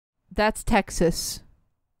That's Texas.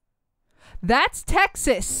 That's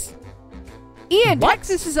Texas. Ian, What?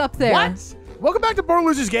 Texas is up there. What? Welcome back to Born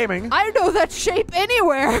Losers Gaming. I don't know that shape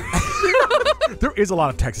anywhere. There is a lot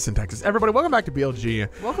of Texas in Texas. Everybody, welcome back to BLG.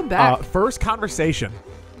 Welcome back. First conversation.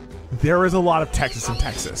 There is a lot of Texas in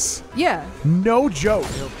Texas. Yeah. No joke.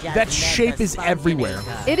 That shape is everywhere.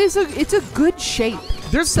 It's a good shape.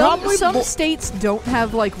 There's some probably states don't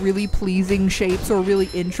have like really pleasing shapes or really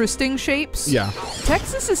interesting shapes. Yeah.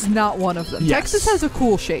 Texas is not one of them. Yes. Texas has a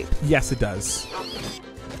cool shape. Yes, it does.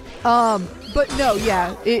 But no,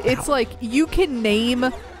 yeah, it's like you can name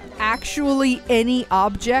actually any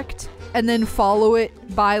object and then follow it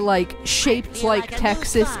by like shaped like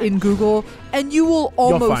Texas in Google, and you will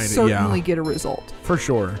almost certainly get a result. For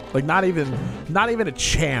sure. Like not even a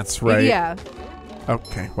chance, right? Yeah.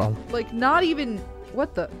 Okay, well. Like not even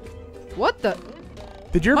what the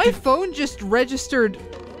Did your My phone just registered.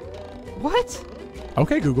 What?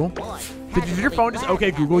 Okay, Google. Did your phone just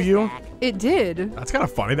okay Google you? It did. That's kind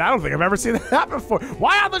of funny. I don't think I've ever seen that before.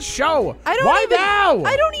 Why on the show? Why now?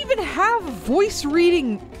 I don't even have voice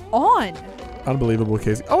reading on. Unbelievable,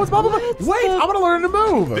 Casey. Oh, it's blah, blah, blah. Wait, I'm going to learn to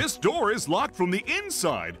move. This door is locked from the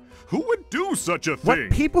inside. Who would do such a thing?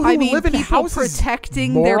 What, people who live in houses,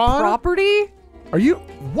 protecting moron? their property? Are you...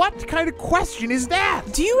 What kind of question is that?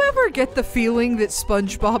 Do you ever get the feeling that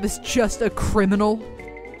SpongeBob is just a criminal?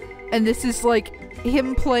 And this is like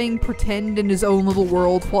him playing pretend in his own little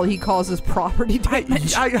world while he causes property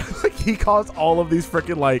damage? He caused all of these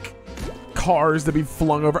freaking, like, cars to be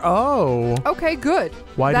flung over. Oh. Okay, good.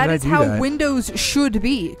 Why did I do that? That is how windows should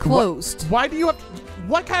be closed. Why do you have...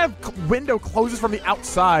 What kind of window closes from the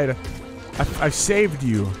outside? I've saved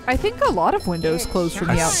you. I think a lot of windows close from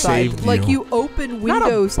the outside. Saved like you open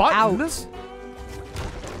windows out.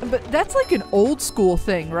 But that's like an old school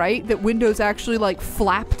thing, right? That windows actually like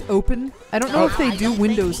flapped open. I don't know if they do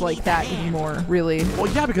windows like that anymore, really. Well,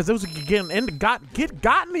 yeah, because those get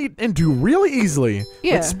gotten into really easily.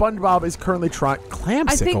 Yeah. Like SpongeBob is currently trying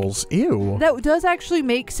clamsicles. Ew. That does actually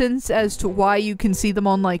make sense as to why you can see them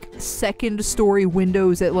on like second story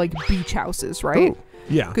windows at like beach houses, right? Ooh.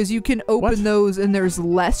 Yeah. Because you can open those and there's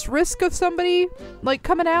less risk of somebody like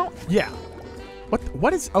coming out. Yeah.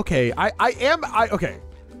 What is okay? Okay.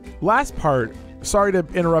 Last part. Sorry to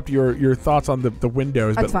interrupt your thoughts on the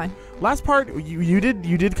windows. That's but fine. Last part, you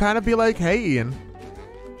did kind of be like, hey Ian,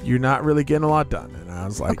 you're not really getting a lot done, and I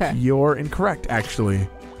was like, you're incorrect actually.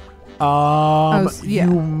 You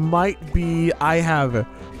might be. I have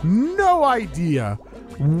no idea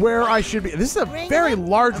where I should be. This is a very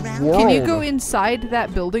large world. Can you go inside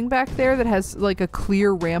that building back there that has like a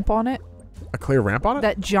clear ramp on it? A clear ramp on it?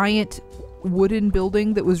 That giant wooden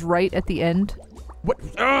building that was right at the end. What?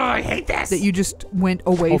 Oh, I hate this. That you just went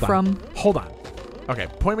away from. Hold on. Okay,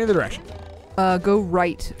 point me in the direction. Go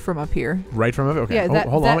right from up here. Right from up here? Okay. Yeah,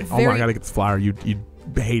 hold on. I gotta get this flower. You'd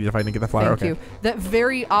hate it if I didn't get the flower. Thank you. That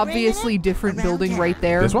very obviously different building right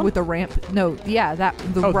there with a ramp. No, yeah,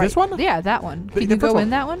 this one? Yeah, that one. Can you go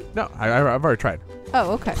in that one? No, I've already tried.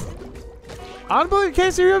 Oh, okay. Unbelievable,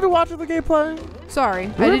 Casey, you have been watching the gameplay? Sorry,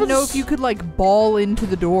 I didn't know if you could like ball into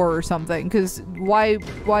the door or something. Because why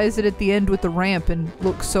is it at the end with the ramp and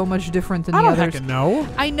looks so much different than the others? I don't heckin' know.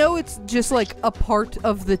 I know it's just like a part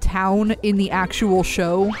of the town in the actual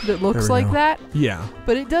show that looks like that. Yeah.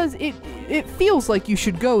 But it does. It feels like you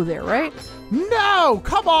should go there, right? No,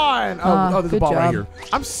 come on. Oh, there's a ball right here.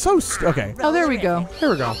 I'm so okay. Oh, there we go. Here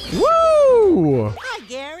we go. Woo! Hi,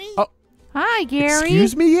 Gary. Oh. Hi, Gary.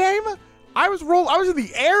 Excuse me, Yame? I was in the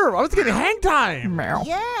air. I was getting hang time.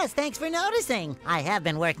 Yes, thanks for noticing. I have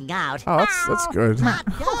been working out. Oh, that's good. Not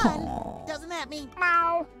done. Doesn't that mean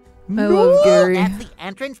I love Gary. That's the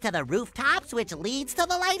entrance to the rooftops, which leads to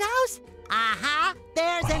the lighthouse? Aha!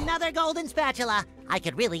 There's another golden spatula. I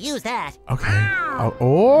could really use that. Okay.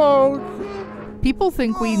 People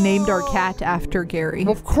think we named our cat after Gary.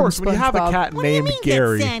 Well, of course, when you have a cat what named do you mean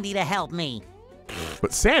Gary. Get Sandy to help me.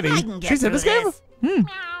 But Sandy, she's in this game?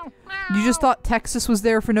 You just thought Texas was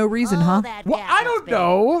there for no reason, huh? Well, I don't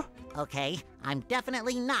know. Okay, I'm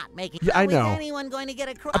definitely not making I know. anyone going to get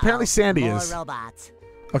a crow. Apparently Sandy is. Robots.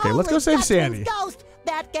 Okay, let's go save Sandy. Ghost.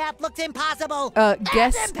 That gap looks impossible.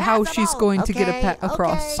 Guess how she's going to get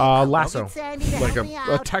across. Lasso. Like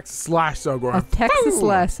a Texas lasso going. A Texas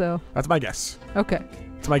lasso. That's my guess. Okay.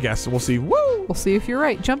 It's my guess. We'll see. Woo! We'll see if you're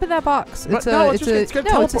right. Jump in that box. It's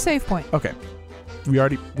it's a save point. Okay.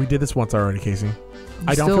 We did this once already, Casey.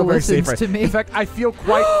 I don't Still feel very safe listens to me. In fact, I feel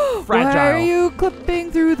quite fragile. Why are you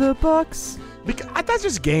clipping through the box? Because that's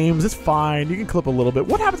just games. It's fine. You can clip a little bit.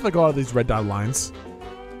 What happens if I go out of these red dot lines?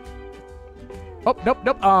 Oh, nope.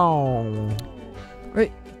 Oh.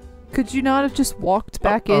 Right. Could you not have just walked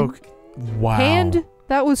back in? Okay. Wow. Hand,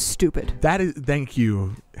 that was stupid. That is, thank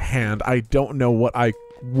you, Hand. I don't know what I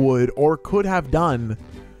would or could have done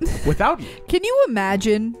without you. Can you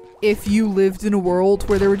imagine if you lived in a world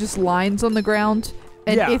where there were just lines on the ground,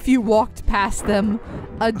 and if you walked past them,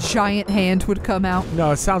 a giant hand would come out?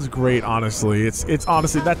 No, it sounds great, honestly. It's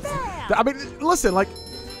honestly, I mean, listen, like,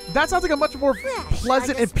 that sounds like a much more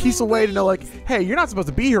pleasant and peaceful way to know, like, hey, you're not supposed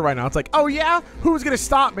to be here right now. It's like, oh yeah? Who's gonna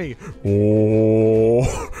stop me? Oh.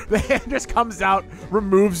 The hand just comes out,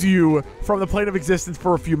 removes you from the plane of existence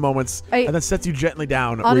for a few moments, and then sets you gently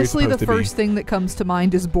down. Honestly, the first thing that comes to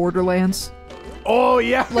mind is Borderlands. Oh,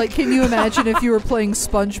 yeah. Like, can you imagine if you were playing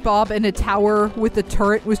SpongeBob and a tower with a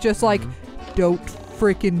turret was just like, don't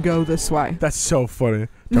freaking go this way. That's so funny.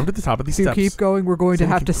 Jump to the top of these steps. If you keep going, we're going to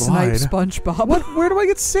have to snipe SpongeBob. Where do I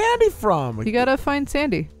get Sandy from? You gotta find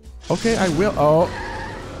Sandy. Okay, I will.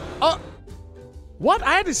 Oh. What?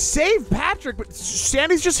 I had to save Patrick, but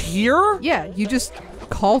Sandy's just here? Yeah, you just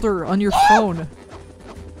called her on your phone.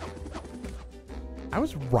 I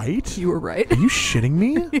was right? You were right. Are you shitting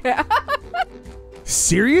me? Yeah.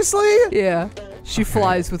 Seriously? Yeah. She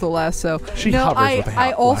flies with a lasso. She hovers with a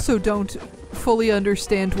I also don't fully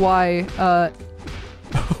understand why.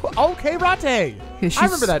 Okay, Rate. Yeah, I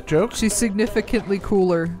remember that joke. She's significantly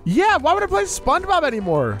cooler. Yeah, why would I play SpongeBob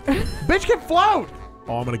anymore? Bitch can float.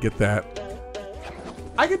 Oh, I'm gonna get that.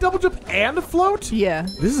 I can double jump and float? Yeah.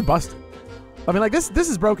 This is busted. I mean, like, this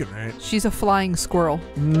is broken, right? She's a flying squirrel.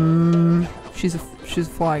 She's a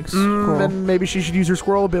flying squirrel. Then maybe she should use her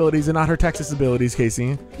squirrel abilities and not her Texas abilities,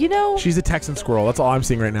 Casey. You know, she's a Texan squirrel. That's all I'm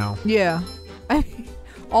seeing right now. Yeah.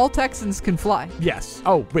 All Texans can fly. Yes.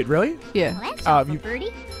 Oh, wait, really? Yeah.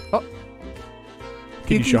 Birdie? Oh.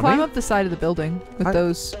 You can climb up the side of the building with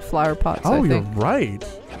those flower pots, I think. You're right.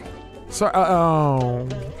 Sorry. Oh,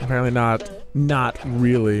 apparently not. Not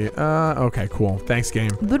really. Okay, cool. Thanks,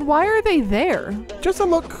 game. Then why are they there? Just a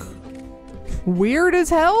look. Weird as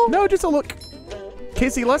hell? No, just a look.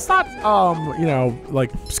 Casey, let's not, you know,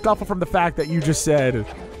 like, scuffle from the fact that you just said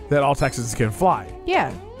that all Texans can fly.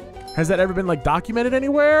 Yeah. Has that ever been, like, documented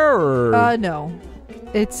anywhere, or? No.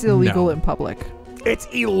 It's illegal in public. It's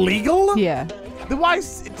illegal? Yeah. Then why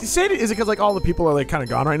say it? Is it because, like, all the people are, like, kind of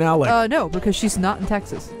gone right now? Like, no, because she's not in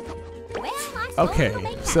Texas. Okay,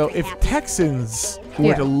 so if Texans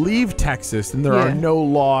were to leave Texas, then there are no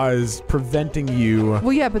laws preventing you.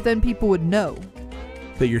 Well, yeah, but then people would know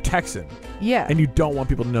that you're Texan. Yeah. And you don't want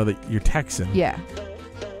people to know that you're Texan. Yeah.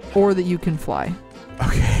 Or that you can fly.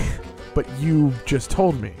 Okay. But you just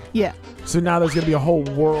told me. Yeah. So now there's going to be a whole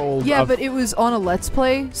world Yeah, but it was on a Let's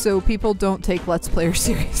Play, so people don't take Let's Players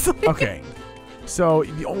seriously. Okay. So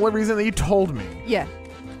the only reason that you told me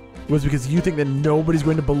was because you think that nobody's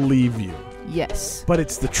going to believe you. Yes. But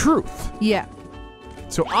it's the truth. Yeah.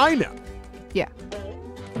 So I know. Yeah.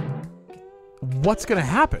 What's going to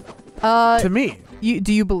happen to me?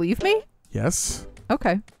 Do you believe me? Yes.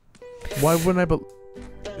 Okay. Why wouldn't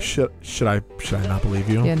I should I not believe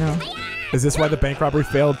you? Yeah, no. Is this why the bank robbery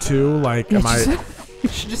failed too? Like, am I? You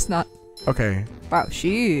should just not. Okay. Wow,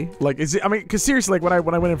 Like, is it? I mean, because seriously, like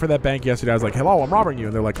when I went in for that bank yesterday, I was like, "Hello, I'm robbing you,"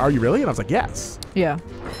 and they're like, "Are you really?" And I was like, "Yes." Yeah.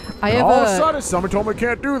 All of a sudden, someone told me I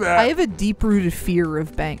can't do that. I have a deep-rooted fear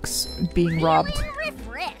of banks being robbed.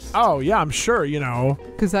 Oh yeah, I'm sure. You know.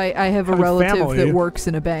 Because I have a relative that works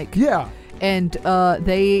in a bank. Yeah. And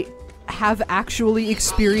they have actually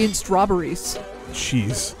experienced robberies.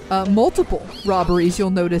 Jeez. Multiple robberies. You'll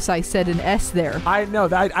notice I said an S there. I know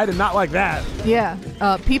that. I did not like that. Yeah.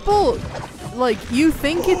 People, like, you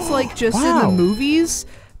think it's like just in the movies,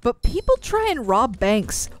 but people try and rob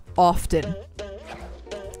banks often.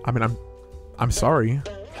 I mean, I'm sorry.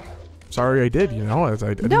 Sorry I did, you know.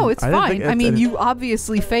 No, it's fine. I mean, you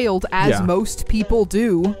obviously failed, as most people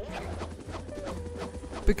do.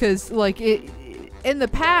 Because, like, in the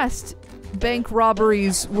past, bank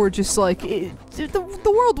robberies were just like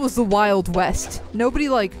the world was the Wild West. Nobody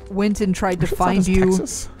like went and tried to find you.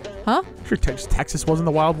 Texas? Huh? Sure, Texas wasn't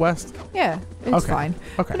the Wild West. Yeah, it's fine.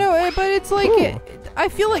 Okay. No, but it's like I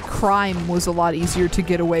feel like crime was a lot easier to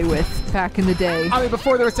get away with back in the day. I mean,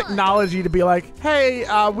 before there was technology to be like, hey,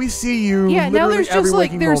 we see you. Yeah, now there's just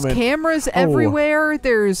like there's moment. cameras everywhere.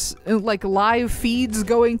 There's like live feeds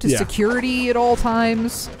going to security at all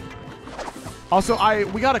times. Also,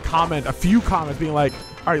 we got a few comments being like,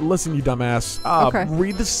 all right, listen, you dumbass.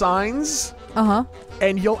 Read the signs. Uh-huh.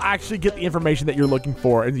 And you'll actually get the information that you're looking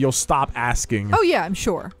for, and you'll stop asking. Oh, yeah, I'm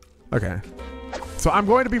sure. Okay. So I'm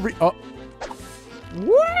going to be Woo!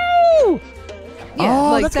 Yeah,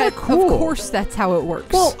 like that's that. Cool. Of course, that's how it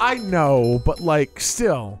works. Well, I know, but like,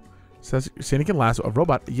 still. Says Sandy can last a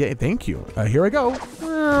robot. Yeah, thank you. Here I go.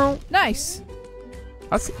 Nice.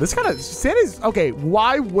 This kind of Sandy's okay.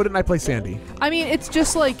 Why wouldn't I play Sandy? I mean, it's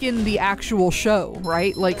just like in the actual show,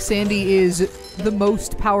 right? Like Sandy is the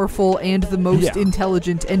most powerful and the most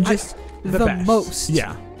intelligent and just the most.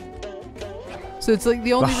 Yeah. So it's like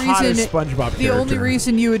the only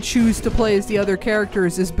reason you would choose to play as the other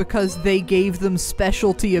characters is because they gave them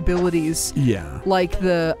specialty abilities. Yeah. Like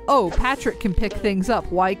Patrick can pick things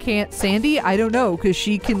up. Why can't Sandy? I don't know, because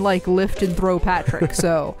she can like lift and throw Patrick.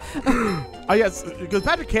 So. I guess because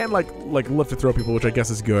Patrick can like lift and throw people, which I guess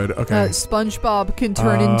is good. Okay. SpongeBob can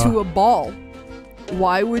turn into a ball.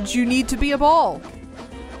 Why would you need to be a ball?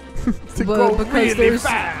 Because really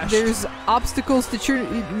there's obstacles that you're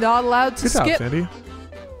not allowed to skip. Good job, Sandy.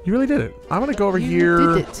 You really did it. I'm gonna go over here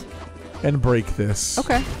did it. and break this.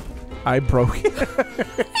 Okay. I broke it. You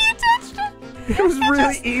touched it. It was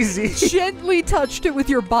really easy. Gently touched it with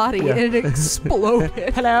your body and it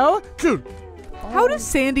exploded. Hello, dude. How does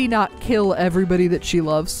Sandy not kill everybody that she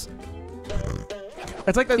loves?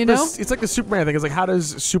 It's like it's like the Superman thing. It's like, how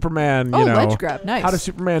does Superman, ledge grab, nice. How does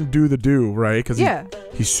Superman do the do, right? Because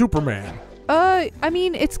he's Superman. I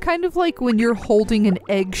mean, it's kind of like when you're holding an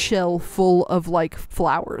eggshell full of like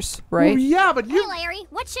flowers, right? Well, yeah, but you. Hey, Larry,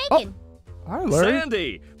 what's shaking? Hi, Larry.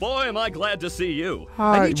 Sandy, boy, am I glad to see you.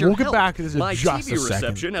 Hi, I need your we'll help. get back to this in my just TV a second.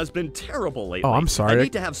 reception has been terrible lately. Oh, I'm sorry. I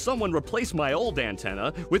need to have someone replace my old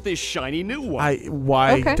antenna with this shiny new one.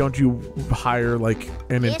 Why don't you hire like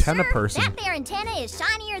an antenna person? That there antenna is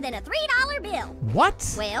shinier than a $3 bill.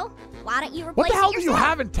 What? Well, why don't you replace What the hell it do you yourself?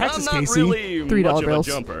 have in Texas, I'm not Casey? really $3 much bills.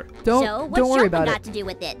 of a jumper. So what's Don't worry jumping about got it. to do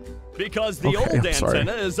with it? Because the old I'm sorry.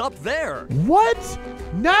 antenna is up there. What?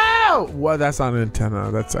 No! Well, that's not an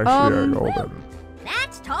antenna. That's actually golden.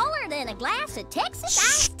 That's taller than a glass of Texas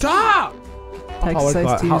ice. Stop! Texas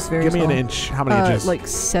iced tea is very Give me an small. inch. How many inches? Like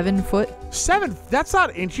 7 foot. 7? That's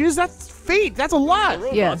not inches. That's feet. That's a lot. The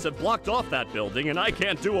robots have blocked off that building, and I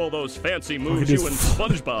can't do all those fancy moves just you and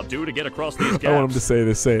SpongeBob do to get across these gaps. I want him to say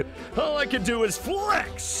this. Say it. All I can do is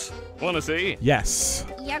flex. Want to see? Yes.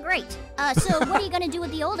 Yeah, great. So what are you going to do with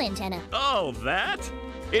the old antenna? Oh, that?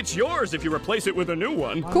 It's yours if you replace it with a new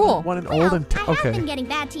one. Cool. Want an Well, old antenna? I have Okay. been getting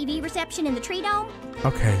bad TV reception in the tree dome.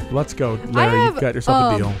 Okay, let's go, Larry. You've got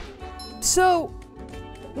yourself a deal. So,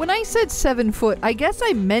 when I said 7 foot, I guess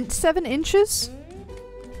I meant 7 inches.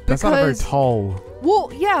 That's not a very tall.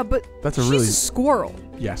 Well, yeah, but That's a she's really a squirrel.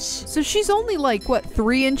 Yes. So she's only like, what,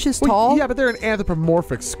 3 inches Well, tall? yeah, but they're an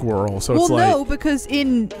anthropomorphic squirrel, so Well, it's like. no, because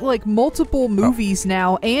in like multiple movies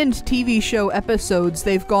now and TV show episodes,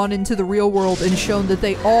 they've gone into the real world and shown that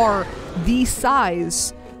they are the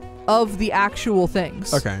size of the actual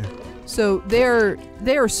things. Okay. So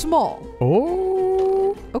they're small.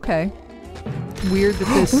 Oh. Okay. Weird that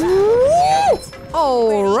this.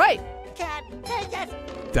 All right.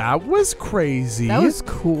 That was crazy. That was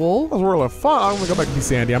cool. That was a world of fun. I'm gonna go back and be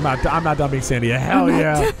Sandy. I'm not done being Sandy. Hell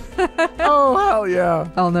yeah. Oh hell yeah.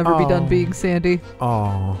 I'll never be done being Sandy.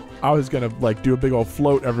 Oh, I was gonna like do a big old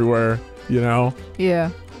float everywhere, you know. Yeah,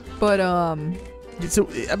 but So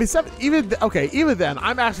I mean, even then,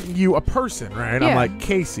 I'm asking you a person, right? Yeah. I'm like,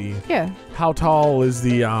 Casey. Yeah. How tall is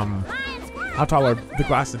the How tall are the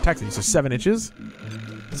glasses in Texas? So 7 inches.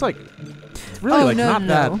 It's like. Really, not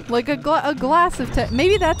that. Like a glass of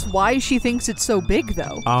maybe that's why she thinks it's so big,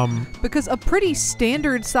 though. Because a pretty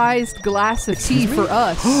standard-sized glass of tea for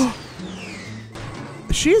us.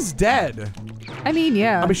 She's dead. I mean,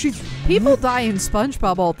 yeah. I mean, people die in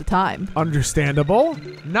SpongeBob all the time. Understandable.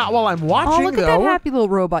 Not while I'm watching, Oh, look at that happy little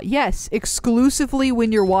robot. Yes, exclusively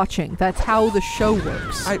when you're watching. That's how the show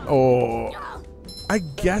works. I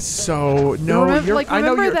guess so. No,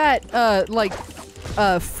 remember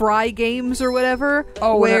that fry games or whatever,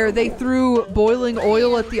 where they threw boiling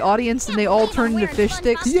oil at the audience and they all turned into fish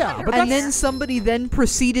sticks. Yeah, but then somebody then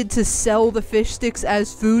proceeded to sell the fish sticks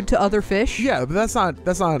as food to other fish. Yeah, but that's not.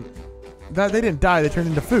 That they didn't die. They turned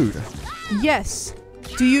into food. Yes.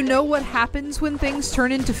 Do you know what happens when things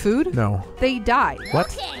turn into food? No. They die.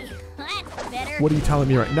 What? Okay, that's better. What are you telling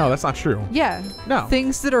me right? No, that's not true. Yeah. No.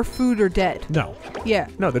 Things that are food are dead. No. Yeah.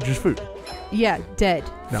 No, they're just food. Yeah, dead.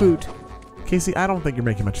 No. Food. Casey, I don't think you're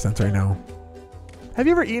making much sense right now. Have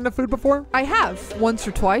you ever eaten a food before? I have, once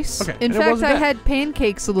or twice. Okay. In fact, I had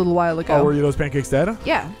pancakes a little while ago. Oh, were those pancakes dead?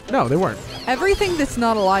 Yeah. No, they weren't. Everything that's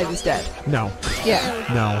not alive is dead. No. Yeah.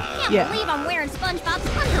 No. Can't believe I'm wearing SpongeBob's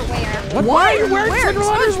underwear. Why are you wearing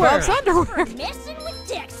SpongeBob's underwear? For messing with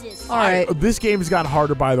Texas. All right. This game's gotten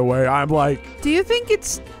harder, by the way. I'm like... Do you think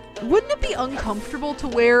wouldn't it be uncomfortable to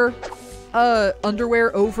wear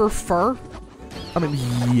underwear over fur? I mean,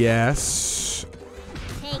 yes.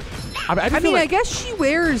 I guess she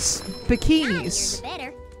wears bikinis.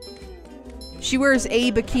 She wears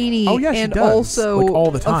a bikini and she does, also like, all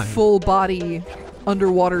the time. a full body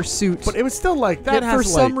underwater suit. But it was still like that has for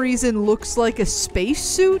some reason looks like a space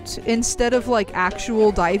suit instead of like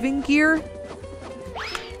actual diving gear.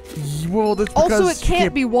 Well, that's also, it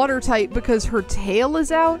can't be watertight because her tail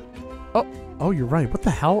is out. Oh, you're right. What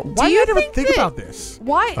the hell? Why did I never think about this?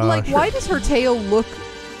 Why, why does her tail look,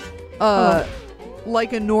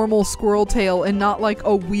 like a normal squirrel tail and not like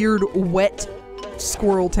a weird wet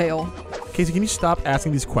squirrel tail? Casey, can you stop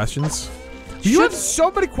asking these questions? You have so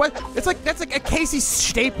many questions. It's like that's like a Casey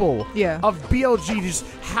staple. Of BLG to just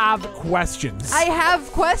have questions. I have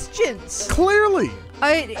questions. Clearly.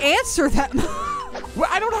 I answer them. Well,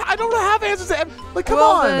 I don't have answers to like. Come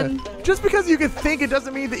on. Then. Just because you can think, it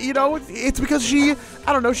doesn't mean that it's because she.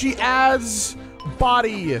 I don't know. She adds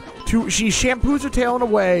body to. She shampoos her tail in a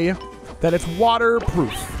way that it's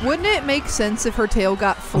waterproof. Wouldn't it make sense if her tail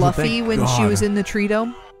got fluffy when she was in the tree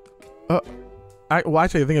dome? Well,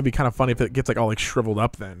 actually, I think it'd be kind of funny if it gets like all like shriveled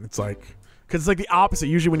up. Then it's like, because it's like the opposite.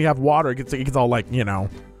 Usually, when you have water, it gets all like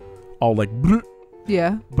all like. Bleh.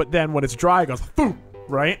 Yeah. But then when it's dry, it goes boom.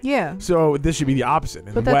 Right? Yeah. So this should be the opposite.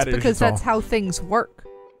 And but that's because that's how things work.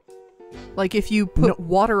 Like if you put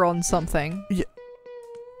water on something.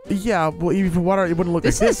 Yeah. Well, even for water, it wouldn't look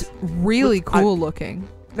like this. This is really cool looking.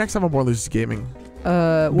 Next time on More Losers Gaming.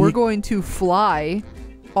 We're going to fly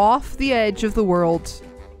off the edge of the world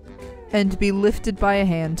and be lifted by a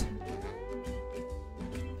hand.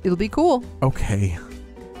 It'll be cool. Okay.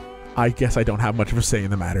 I guess I don't have much of a say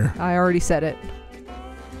in the matter. I already said it.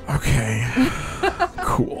 Okay.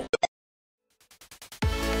 Cool.